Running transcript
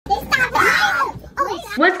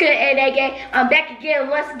What's good, A-Day gang? I'm back again,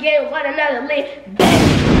 once again, with another lit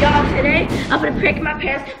baby. Y'all, today, I'm gonna prank my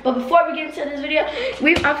parents. But before we get into this video,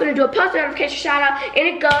 I'm gonna do a post notification shout out, and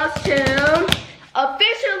it goes to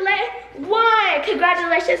Official 1.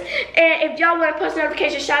 Congratulations. And if y'all want a post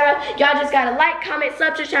notification shout out, y'all just gotta like, comment,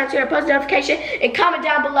 subscribe to your post notification, and comment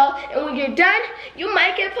down below. And when you're done, you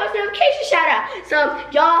might get a post notification shout out. So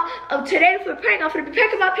y'all, today for a prank, I'm gonna be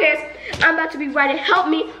pranking my parents. I'm about to be writing "help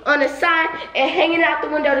me" on the side and hanging out the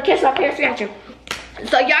window to catch my parents' reaction.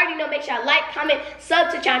 So y'all already know, make sure y'all like, comment,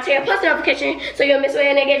 sub to channel, turn your post notification so you don't miss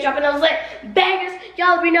when they get dropping those lit bangers.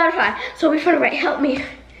 Y'all will be notified. So we're gonna write "help me."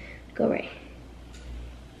 Go right.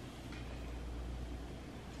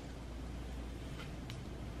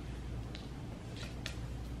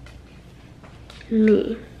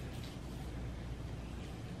 Me.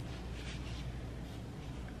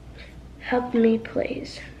 Help me,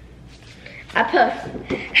 please. I put,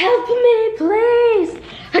 help me, please.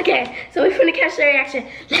 Okay, so we're gonna catch the reaction.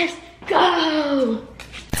 Let's go.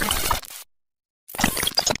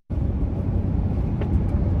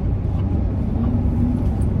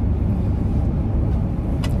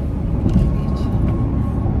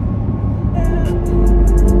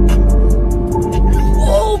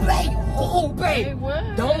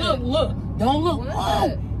 Don't look.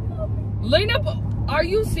 What? Oh. Lena, are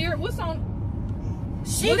you serious? What's on?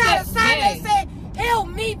 She got a sign that said, "Help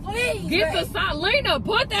me, please." Get the sign. Lena,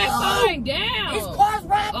 put that sign down. It's cars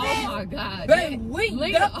right Oh there. my God. Baby,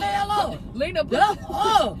 we duck the hell up. Lena, put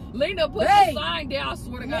Lena, put the sign down. I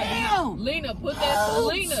swear to God. Now. Lena, put that.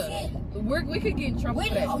 Lena, we could get in trouble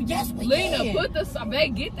for that. Oh, yes, we Lena, can. put the sign.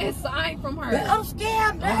 Babe, get that sign from her. I'm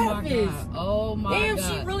scared. I'm nervous. Oh my Damn,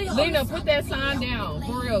 God. she really Lena, put that sign down.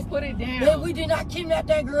 For real, put it down. Man, we did not kidnap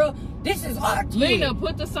that girl. This is our kid. Lena,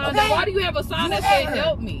 put the sign down. Why do you have a sign that says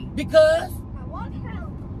 "help me"? Because. I want help.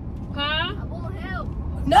 Huh? I want help.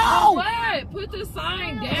 No. What? Put the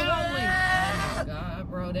sign down. Oh my God,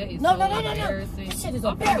 bro, that is No. embarrassing. This shit is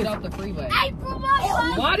I'm gonna get embarrassing. off the freeway. Hey, for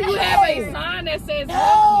my Why do you have a sign that says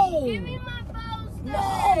No. Give me my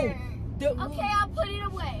poster. No. Okay, I'll put it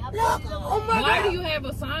away. Look. Oh my Why God. do you have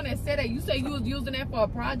a sign that said that? You say you was using that for a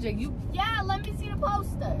project. Yeah, let me see the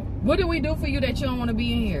poster. What did we do for you that you don't want to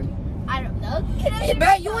be in here? I don't know. Can I Hey, see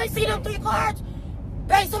babe, you ain't see them 3 cars?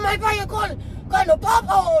 Babe, somebody probably cutting the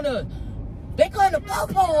popo on us. They cutting the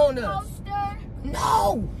popo on us. poster?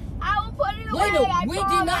 No. I will put it away. Lena, I we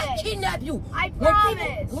promise. did not kidnap you. I When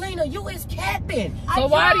promise. Lena, you is capping. So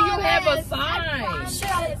why do you have a I sign? promise.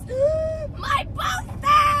 My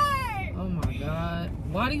poster! Oh my God.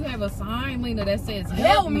 Why do you have a sign, Lena, that says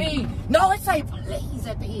Help me. No, it say please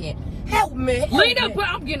at the end. Help me. Help Lena, me.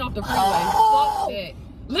 I'm getting off the freeway. Oh. Fuck that.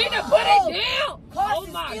 Lena, put it down. Cars Oh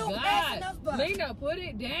is my still passing us God. by. Lena, put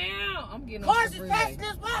it down. I'm getting Cars off is the freeway. passing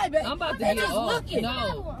us by, babe. I'm about to They get just off. looking.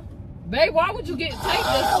 No. Babe, why would you take the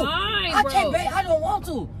sign, I bro? can't, babe. I don't want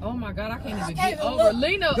to. Oh my God, I can't even I get can't even over. look.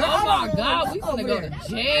 Lena, Girl, oh I my don't God, wanna we look finna go over to there.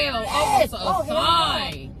 jail. Yes. Almost a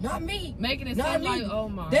sign. Not me. Making it Not sound me. like, oh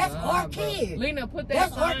my That's God. our bro. kid. Lena, put that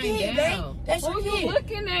That's our sign kid, down. babe. That's Who your you kid.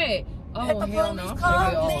 looking at? Oh, Let the hell no. I'm police getting come.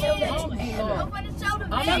 off. Tell I'm that you getting have off. I'm gonna show the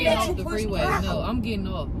I'm video. getting off you the push freeway. down. No, I'm getting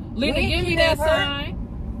off. Lena, We give me ain't that kidnap her.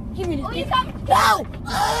 sign. Give me the Oh, you thing. got No.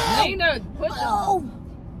 Oh. Lena, put the... Oh.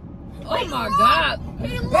 Oh my God.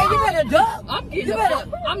 Babe, you better duck. I'm getting You better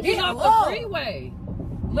I'm getting get off low. the freeway.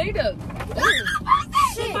 Lena,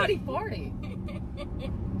 Shit. somebody farted.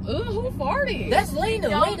 Who farted? That's Lena.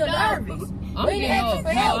 Lena nervous. I'm Lena getting asking off.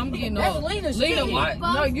 for No, help. I'm getting That's off. Lena's Lena, kid. why?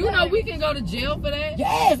 No, you know we can go to jail for that.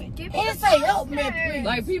 Yes. And say help me, please.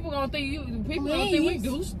 Like people gonna think people gonna think we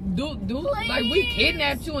do like we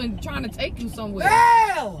kidnapped you and trying to take you somewhere.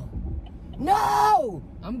 Girl. No.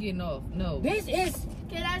 I'm getting off. No. This is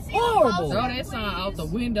Can I see horrible. the poster, Throw that sign out the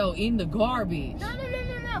window in the garbage. No.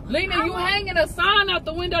 Lena, you hanging a sign out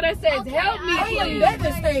the window that says Okay, help me, I am please.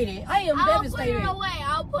 devastated. I am I'll devastated.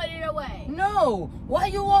 I'll put it away. No. Why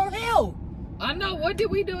you won't help? I know. What did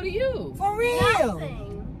we do to you? For real.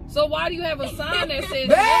 Nothing. So why do you have a sign that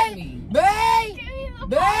says help Babe. me? Babe. Give me the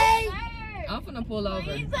Babe. poster. I'm finna pull over.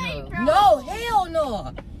 Please, No. April. No. Hell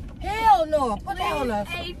no. Hell no. Put that on us.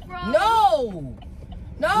 April. No.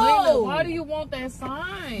 No. Lena, why do you want that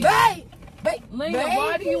sign? Babe. Babe. Lena, babe.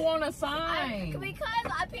 why do you want a sign? Because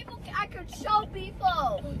I could show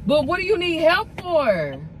people. But what do you need help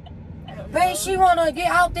for? Babe, she wanna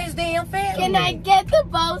get out this damn family. Can I get the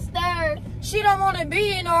poster? She don't wanna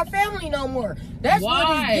be in our family no more. That's what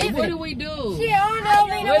Why? it's giving. What do we do? She don't know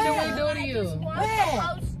me. What did we do to you? Want Where? the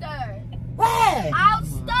poster. Why? I'll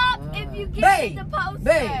stop if you give Babe, me the poster.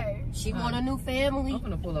 babe. She want a new family. I'm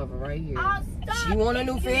gonna pull over right here. I'll stop. She want a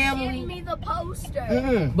new if you family. Give me the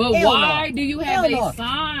poster. But Hell why no. do you have Hell no. a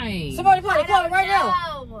sign? Somebody probably call it right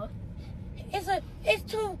now. now.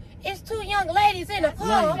 It's two young ladies in the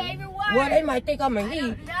car. My favorite word. Well, they might think I'm a he.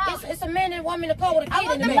 don't know. It's a man and woman in the car with a I kid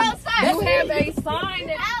want in the the middle. poster. You have a sign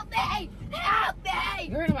that Help me! Help me!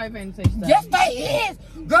 girl, nobody paying attention. Yes, they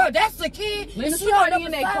is. Girl, that's the kid. Listen, She somebody on in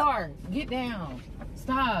the that side. car. Get down.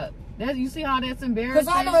 Stop. That you see how that's Cause embarrassing?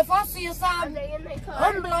 I know if I see a Are sign, they in their car?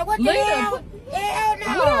 I'm like, what the Lena, hell? Hell no.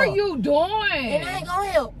 What are you And I doing? ain't gonna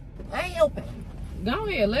help. I ain't helping. Go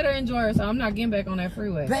ahead, let her enjoy herself. I'm not getting back on that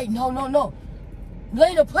freeway. Babe, no.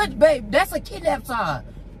 Lena, babe, that's a kidnap sign.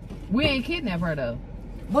 We ain't kidnap her though.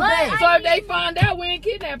 But babe, So if they find out we ain't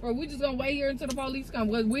kidnap her, we just gonna wait here until the police come.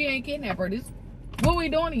 Cause we ain't kidnap her. This what we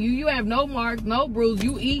doing to you? You have no marks, no bruise.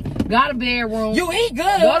 You eat, got a bedroom. you eat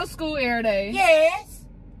good. Go to school every day. Yes.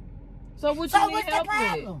 So what So you need what's the help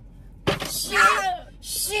problem? with?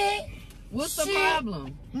 Shit. What's the Shit.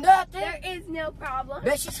 problem? Nothing. There is no problem.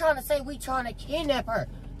 Bet she's trying to say we trying to kidnap her.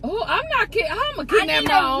 Oh, I'm not kidding. How am I kidnap need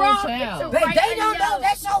my a own rock child? to- Babe, Write they a don't know note.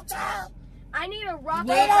 that's your child. I need a rock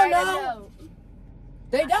They to don't write a know. note.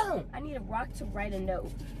 They don't. I need a rock to write a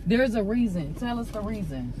note. There's a reason. Tell us the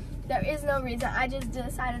reason. There is no reason. I just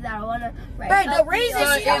decided that I want to write. Babe, the help me reason on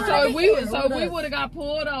So, she it. don't wanna be here with we us. would have got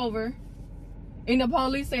pulled over, and the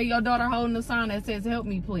police say your daughter holding a sign that says "Help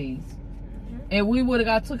me, please," and we would have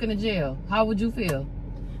got taken to jail. How would you feel?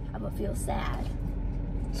 I would feel sad.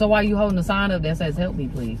 So why you holding a sign up that says "Help me,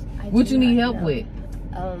 please"? I What do you need not help know. with?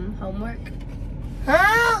 Homework.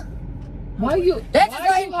 Huh? Why you? That's why just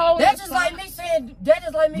like you holding that's a just like sign? me saying that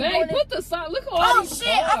just like me Babe, doing put it. the sign. Look at all Oh these shit,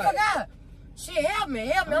 I cars. forgot. Shit, help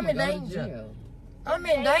me. I'm in Go to danger. jail. I'm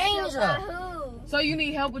in By danger. who? So you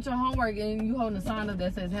need help with your homework, and you holding a sign up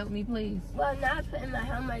that says "Help me, please." Well, not putting my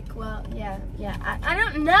homework. Well, yeah. I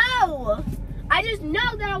don't know. I just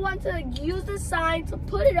know that I want to use the sign to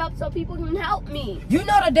put it up so people can help me. You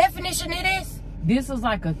know the definition of this? This is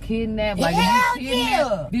like a kidnap. Like Hell you kidnap.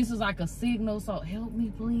 yeah. This is like a signal. So help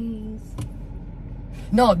me, please.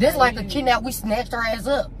 No, this like a kidnap. We snatched her ass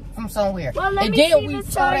up from somewhere. Well, let and me then see we the told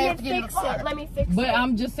her sign ass and to get in the fix car. it. Let me fix But it.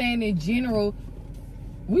 I'm just saying in general,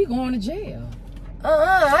 we going to jail.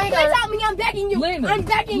 I ain't Please got help me. I'm begging you. Lena, I'm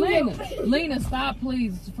begging you. Lena, stop,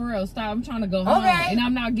 please. For real, stop. I'm trying to go home. Okay. And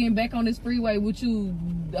I'm not getting back on this freeway with you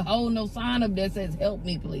holding no sign up that says "Help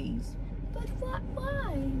me, please." But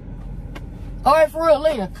why? All right, for real,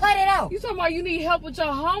 Lena, cut it out. You talking about you need help with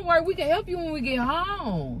your homework? We can help you when we get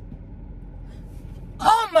home.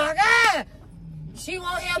 Oh my God. She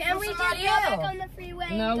won't help Can you we just somebody go back else. on the freeway?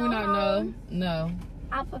 No, and we're go not. home? No.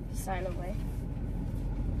 I'll put the sign away.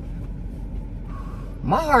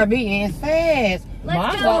 My heart beating fast. Let's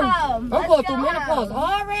Mine's go going- home. I'm Let's going go through menopause home.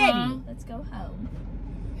 already. Huh? Let's go home.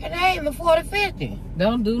 It ain't even 40-50.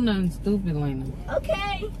 Don't do nothing stupid, Lena.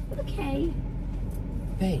 Okay.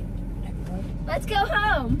 Babe. Let's go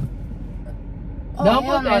home. Oh, Don't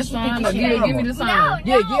hell put no, that she sign think up. she Give normal. me the sign. No,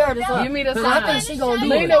 Yeah, give her the sign. Give me the 'Cause I sign. think she gonna do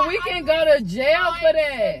Lena, it. we can go to jail for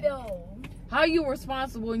that. No. How you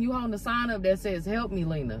responsible and you holding a sign up that says "Help me,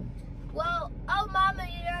 Lena"? Well, oh, Mama,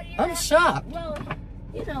 you're I'm shocked. Well,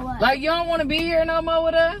 you know what? Like you don't want to be here no more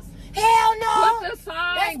with us? Hell no. Put the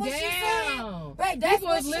sign That's what she down. said. Right, that's People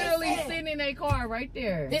what is she literally said. sitting in their car right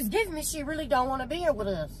there. It's giving me she really don't want to be here with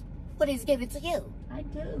us. But it's giving it to you. I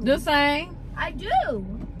do. The same. I do.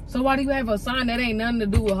 So why do you have a sign that ain't nothing to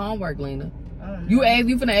do with homework, Lena? I don't know.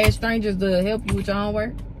 You finna ask strangers to help you with your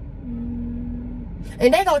homework?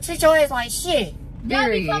 And they gonna treat your ass like shit. They'll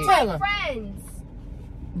Period. become Tell my her. friends.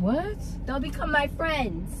 What? They'll become my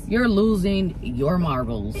friends. You're losing your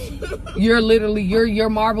marbles. You're literally your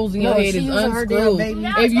marbles in your No, head she is using her damn unscrewed. baby.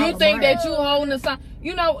 No, If you it's think not. that you holding a sign,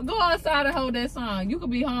 you know, go outside and hold that sign. You could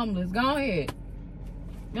be homeless. Go ahead.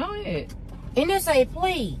 Go ahead. And they say,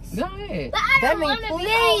 please. Go ahead. But I That don't mean want to be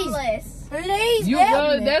please. homeless. Please You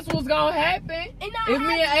help me. that's what's gonna happen. And I If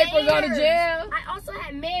me had and April go to manners. jail. I also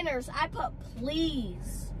had manners. I put please.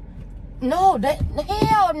 No, that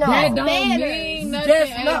hell no. That don't Manners. mean nothing,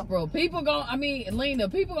 That's not- April. People Lena,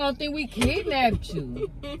 people gonna think we kidnapped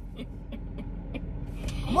you.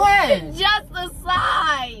 What? Just a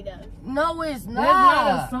sign. No, it's That's not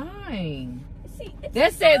not. a sign. See, it's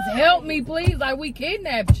That a says sign. help me please, like we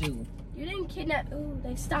kidnapped you. You didn't kidnap. Ooh,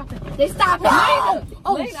 they stop it. They stop it. No.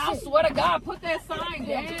 Oh, Lena, I shit. swear to God, put that sign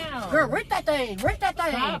down. Girl, rip that thing. Rip that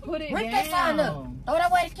thing. Stop, put it Rip that sign up. down. Throw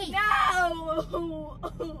that away the key. No.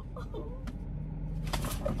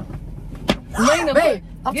 Lena, Babe,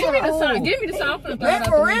 I'm give me the trying- sign. ooh. Give me the sign. I'm finna throw Man, it out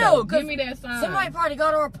for the real, window. 'cause Give me that sign. Somebody probably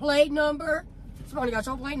got her plate number. Somebody got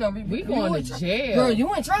your plate number. We You going in to tr- jail. Girl,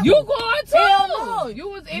 you in trouble. You going too? Hell no. You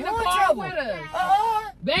was in You the in car trouble. with us.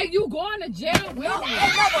 Babe, Babe, you going to jail with me? no,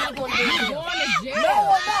 ain't nobody going to You jail. going to jail?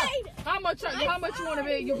 No, I'm How much you want to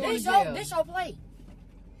bet you going to not. jail? This your plate.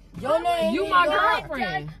 Your name. You my your-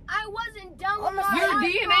 girlfriend. I wasn't done I'm with a- my Your art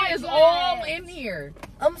DNA is project. all in here.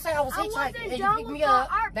 I'm going to say I was I hitchhiking wasn't and you done picked with me my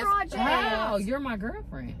up. art project. Wow, you're my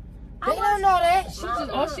girlfriend. They don't know that. She just,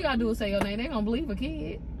 all she gotta do is say your name. They gonna believe a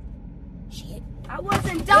kid. Shit. I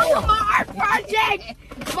wasn't done with my art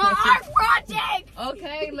project. My art project.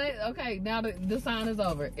 Okay, okay. Now the sign is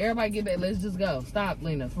over. Everybody get back. Let's just go. Stop,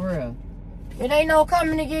 Lena. For real. It ain't no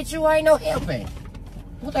coming to get you. Ain't no helping.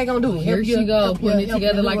 What they gonna do? Here Help she you- go, help putting you- it help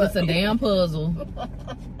together you like do it's a what? damn puzzle.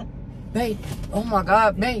 Babe. Oh my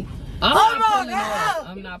God, babe. I'm Oh not my pulling God. up.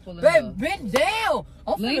 I'm not pulling Babe, up. bend down.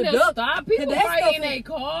 I'm finna Lena, duck. stop. People That right stuff in is- a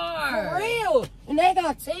car. For real. And they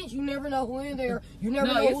got tents. You never know who in there. You never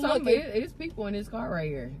No, know it's who some. looking. It's people in this car right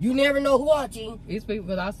here. You never know who watching. It's people,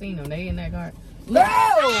 but I seen them. They in that car.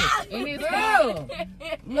 No. In this car. Girl.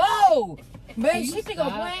 No. Man, Can she you think I'm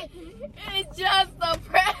stop? playing. It's just a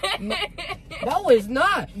prank. No, it's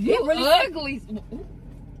not. You It really ugly.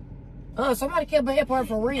 somebody killed my part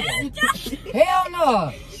for real. Hell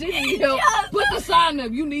no. She need help. Put the sign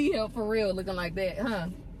up. You need help for real, looking like that, huh?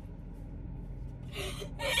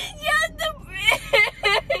 It's just a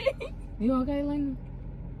prank. You okay, Lena?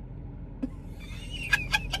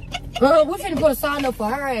 Girl, we finna put a sign up for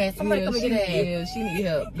her ass. Somebody come and she, get her ass. yeah, she need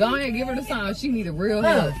help. Go ahead, give her the sign. She need a real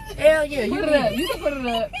Huh. help. Hell yeah. Put You it up. You can put it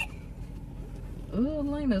up. Oh,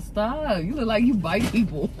 Lena, stop. You look like you bite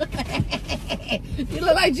people. You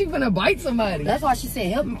look like you finna bite somebody. That's why she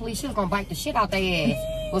said, help me please. She was gonna bite the shit out their ass.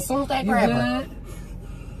 But as soon as they You grab her. good?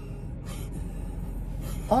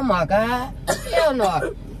 Oh my God. Hell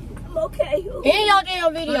no. I'm okay. In your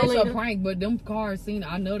damn video, It's a Linda. prank, but them cars seen.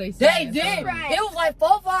 I know they seen. They that did. sign. Right. It was like 4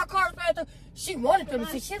 or 5 cars back there. She wanted them to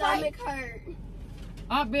My see. She like, stomach hurt.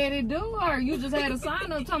 I bet it do her. You just had a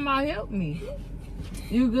sign up talking about help me.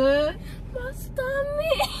 You good? My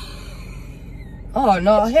stomach. oh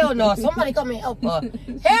no, hell no. Somebody come and help her.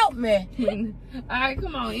 Help me. All right,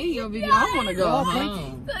 come on, in your video. I want to go Oh,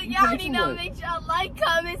 home. So y'all already for know, what? make sure y'all like,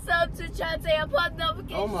 comment, subscribe, and post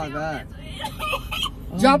notifications. Oh, my God.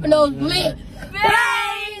 Oh Dropping my those God. lit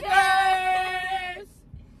bangers.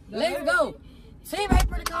 Let's go. Team Hey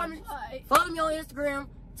Pretty Comments. Follow me on Instagram.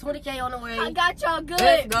 20K on the way. I got y'all good.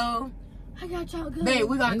 Let's go. I got y'all good. Babe,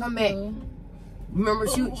 we gotta Let's come back. go. Remember,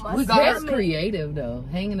 my we That's got God. creative though.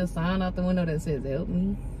 Hanging a sign out the window that says "Help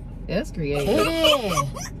me." That's creative. Yeah.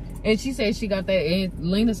 And she said she got that. And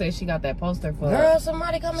Lena said she got that poster for. Girl,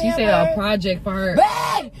 somebody come She here. said a project for her.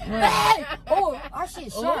 Bang! Bang! Oh, our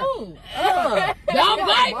shit sharp. Ooh. Don't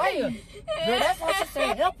bite me. Girl, that's why she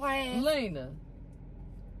said help her ass. Lena.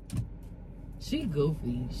 She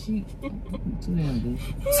goofy. She too damn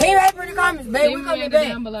goofy. Team Hey Pretty Comments, babe. Leave We me coming at the back.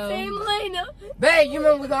 down below. Same Lena. Babe, you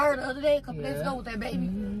remember we got her the other day, a couple days Yeah. ago with that baby?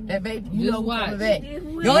 That baby, you Just know we watch. coming back.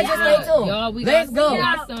 Y'all Y'all just stay tuned. Y'all, we Let's got, go. we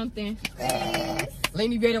got something.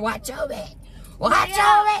 Lenny better watch your back. Watch your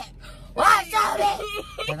back. Watch your back.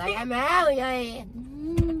 Cause I got my eye on your head.